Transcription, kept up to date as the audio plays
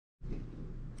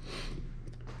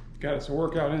Got us a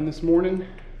workout in this morning.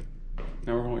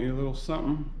 Now we're gonna eat a little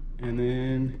something and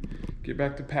then get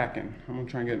back to packing. I'm gonna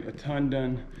try and get a ton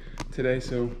done today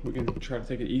so we can try to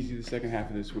take it easy the second half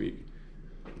of this week.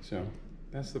 So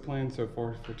that's the plan so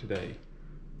far for today.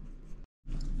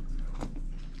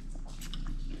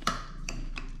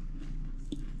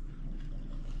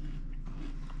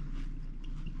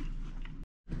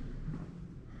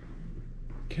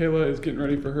 Kayla is getting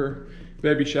ready for her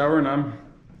baby shower, and I've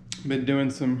been doing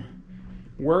some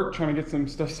work trying to get some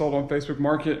stuff sold on Facebook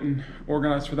Market and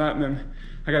organized for that. And then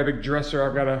I got a big dresser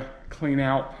I've got to clean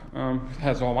out. It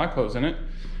has all my clothes in it,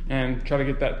 and try to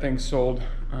get that thing sold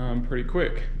pretty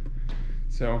quick.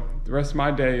 So the rest of my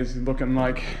day is looking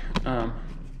like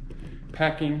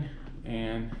packing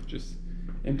and just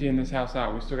emptying this house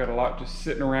out. We still got a lot just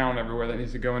sitting around everywhere that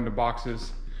needs to go into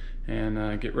boxes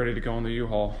and get ready to go on the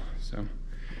U-Haul. So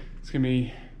it's gonna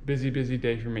be busy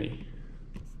day for me.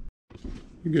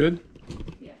 You good?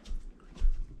 Yeah.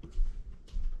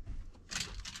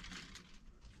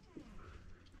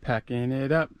 Packing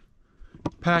it up.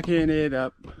 Packing it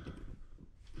up.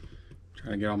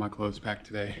 Trying to get all my clothes packed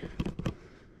today.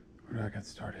 Where did I get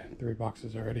started? 3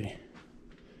 boxes already.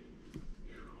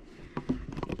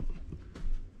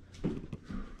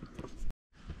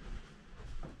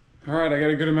 All right, I got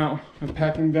a good amount of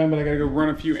packing done, but I gotta go run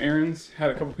a few errands.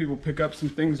 Had a couple people pick up some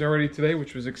things already today,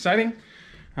 which was exciting.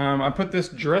 I put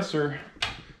this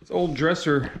old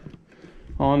dresser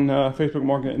on Facebook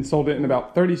Market and sold it in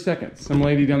about 30 seconds. Some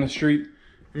lady down the street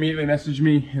immediately messaged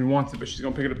me and wants it, but she's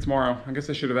gonna pick it up tomorrow. I guess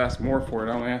I should have asked more for it.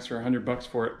 I only asked her $100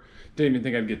 for it. Didn't even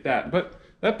think I'd get that, but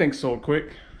that thing sold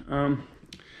quick. Yeah,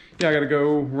 I gotta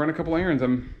go run a couple errands.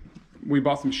 We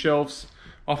bought some shelves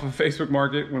off of Facebook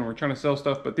Market when we're trying to sell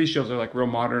stuff, but these shelves are like real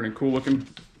modern and cool looking.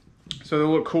 So they'll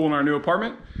look cool in our new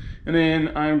apartment. And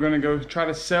then I'm gonna go try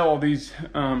to sell all these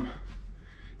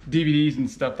DVDs and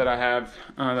stuff that I have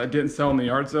that didn't sell in the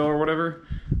yard sale or whatever.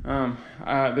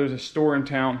 There's a store in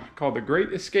town called The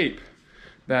Great Escape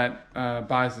that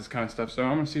buys this kind of stuff. So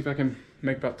I'm gonna see if I can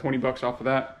make about 20 bucks off of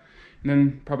that. And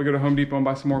then probably go to Home Depot and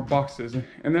buy some more boxes.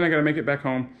 And then I gotta make it back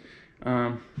home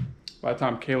by the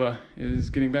time Kayla is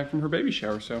getting back from her baby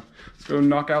shower. So let's go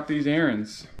knock out these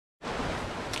errands.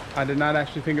 I did not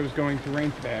actually think it was going to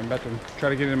rain today. I'm about to try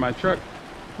to get in my truck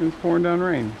and it's pouring down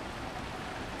rain.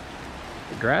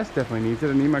 The grass definitely needs it.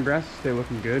 I need my grass to stay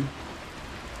looking good.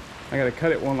 I gotta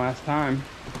cut it one last time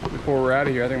before we're out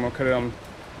of here. I think I'm gonna cut it on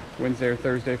Wednesday or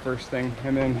Thursday first thing,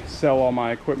 and then sell all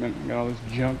my equipment. I got all this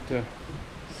junk to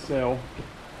sell.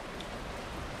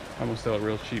 I'm gonna sell it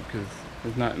real cheap because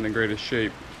it's not in the greatest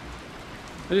shape.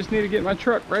 I just need to get my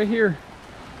truck right here.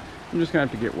 I'm just gonna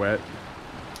have to get wet.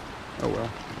 Oh well.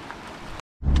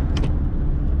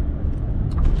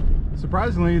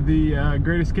 Surprisingly, the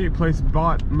Great Escape place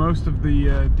bought most of the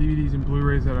DVDs and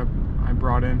Blu-rays that I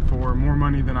brought in for more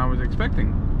money than I was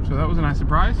expecting. So that was a nice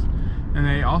surprise. And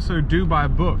they also do buy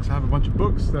books. I have a bunch of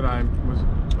books that I was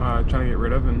trying to get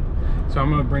rid of, and so I'm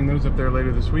gonna bring those up there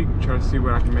later this week and try to see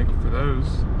what I can make for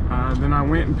those. Then I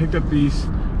went and picked up these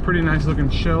pretty nice looking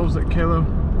shelves that Kayla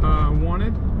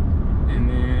wanted, and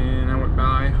then I went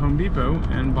by Home Depot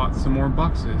and bought some more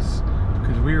boxes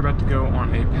because we are about to go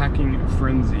on a packing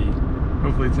frenzy,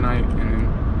 hopefully tonight, and then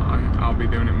I'll be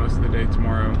doing it most of the day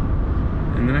tomorrow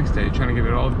and the next day, trying to get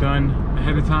it all done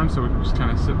ahead of time so we can just kind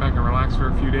of sit back and relax for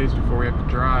a few days before we have to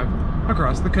drive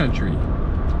across the country.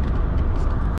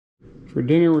 For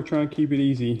dinner, we're trying to keep it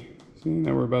easy. So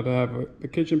now we're about to have the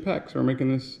kitchen packed, so we're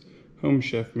making this home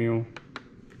chef meal.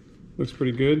 Looks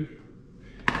pretty good.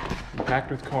 And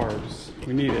packed with carbs.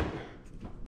 We need it.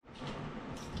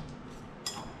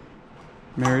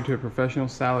 Married to a professional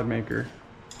salad maker.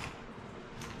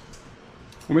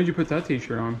 What made you put that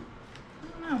t-shirt on?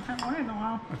 I don't know, I haven't worn it in a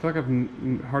while. I feel like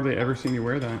I've hardly ever seen you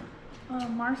wear that.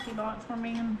 Marcy bought it for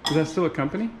me. And is that still a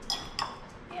company?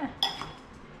 yeah.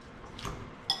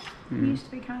 It used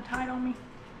to be kind of tight on me.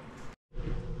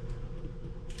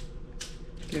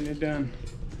 Getting it done.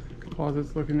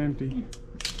 Closet's looking empty.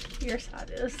 Your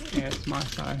side is. Yeah, it's my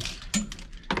side.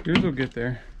 Yours will get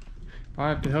there. If I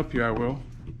have to help you, I will.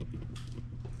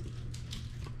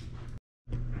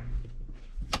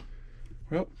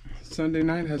 Well, Sunday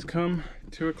night has come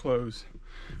to a close.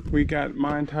 We got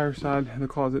my entire side of the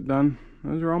closet done.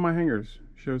 Those are all my hangers.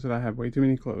 Shows that I have way too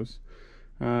many clothes.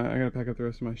 I gotta pack up the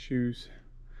rest of my shoes.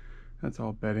 That's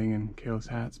all bedding and Kayla's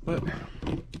hats, but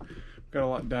got a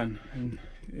lot done, and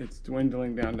it's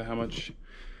dwindling down to how much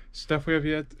stuff we have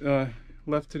yet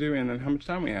left to do, and then how much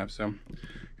time we have. So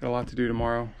got a lot to do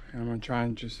tomorrow, and I'm gonna try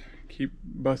and just keep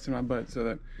busting my butt so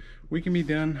that we can be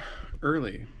done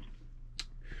early.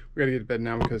 We gotta get to bed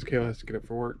now because Kayla has to get up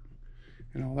for work,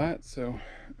 and all that. So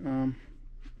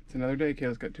it's another day.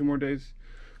 Kayla's got 2 more days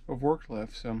of work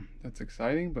left, so that's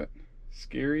exciting but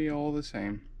scary all the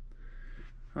same.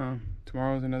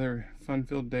 Tomorrow is another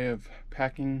fun-filled day of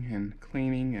packing and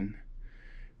cleaning and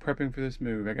prepping for this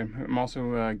move. I'm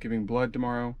also giving blood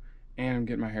tomorrow, and I'm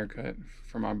getting my hair cut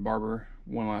from my barber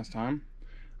one last time.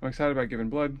 I'm excited about giving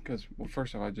blood because, well,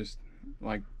 first off, I just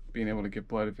like being able to give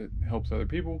blood if it helps other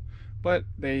people, but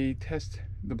they test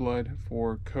the blood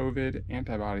for COVID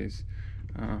antibodies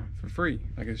for free.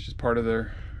 Like, it's just part of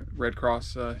their Red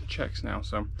Cross checks now,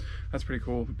 so that's pretty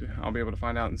cool. I'll be able to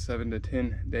find out in 7 to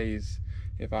 10 days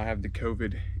if I have the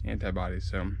COVID antibodies.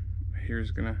 So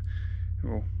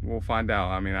we'll find out.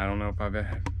 I mean, I don't know if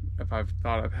I've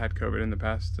thought I've had COVID in the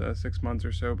past 6 months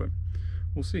or so, but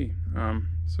we'll see.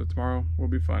 So tomorrow will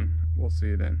be fun. We'll see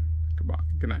you then. Goodbye.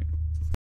 Good night.